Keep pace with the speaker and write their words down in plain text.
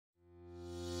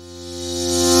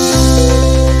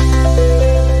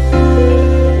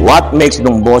What makes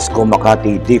Bosco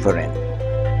Makati different?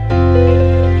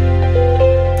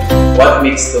 What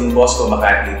makes Bosco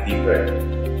Makati different?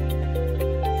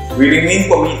 We remain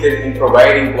committed in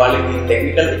providing quality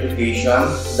technical education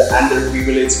to the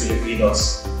underprivileged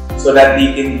Filipinos so that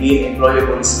they can gain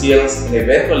employable skills and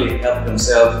eventually help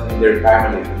themselves and their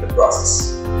family in the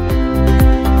process.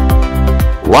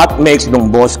 What makes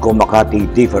Bosco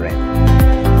Makati different?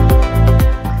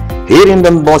 Here in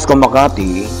Bosco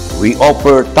Makati, we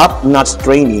offer top-notch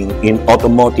training in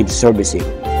automotive servicing.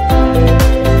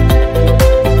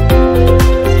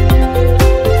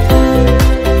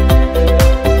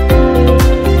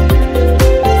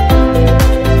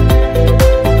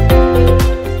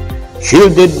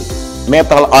 Shielded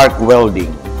metal arc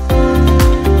welding.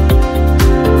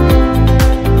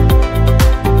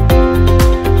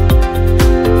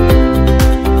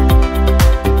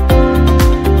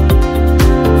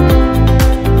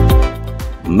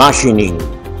 Machining.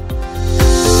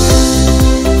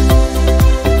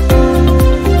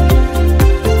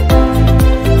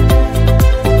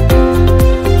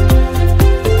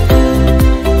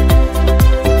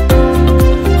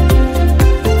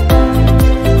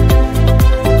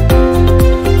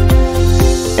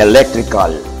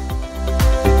 Electrical.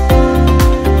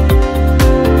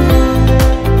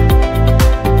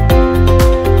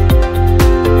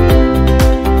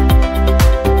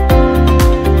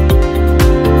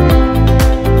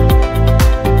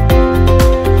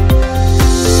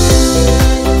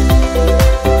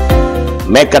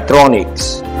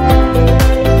 Mechatronics.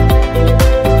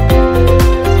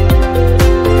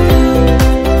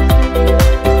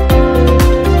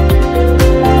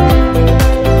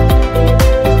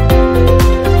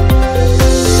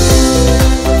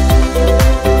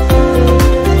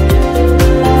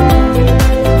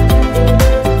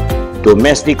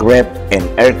 Domestic rep and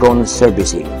aircon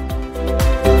servicing.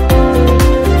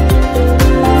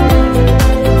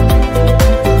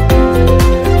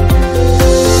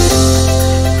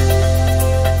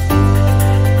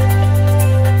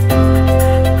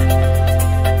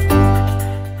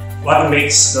 What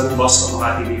makes Bosco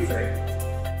Makati different?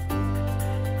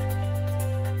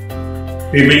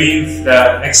 We believe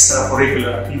that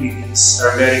extracurricular activities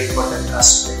are a very important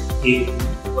aspect in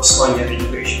Bosconian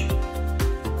education.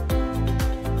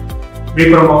 We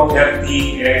promote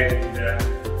healthy and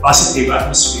positive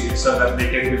atmosphere so that they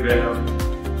can develop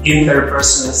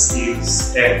interpersonal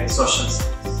skills and social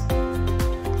skills.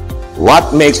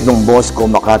 What makes Bosco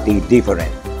Makati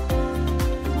different?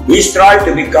 We strive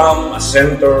to become a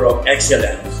center of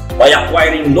excellence by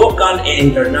acquiring local and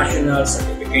international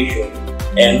certification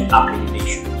and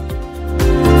accreditation.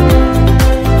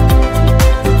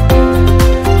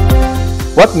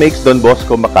 What makes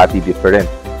Bosco Makati different?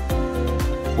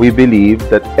 We believe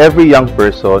that every young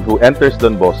person who enters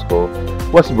Bosco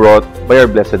was brought by our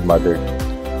Blessed Mother.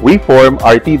 We form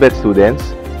our TVET students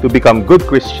to become good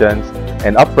Christians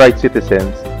and upright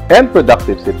citizens and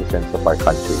productive citizens of our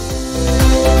country.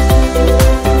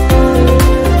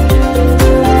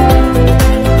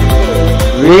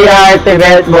 We are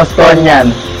TVET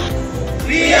Bosconians.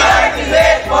 We are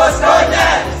TVET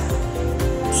Bosconians.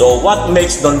 So what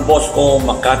makes Bosco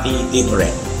Makati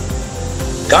different?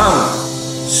 Come,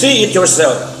 see it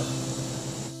yourself.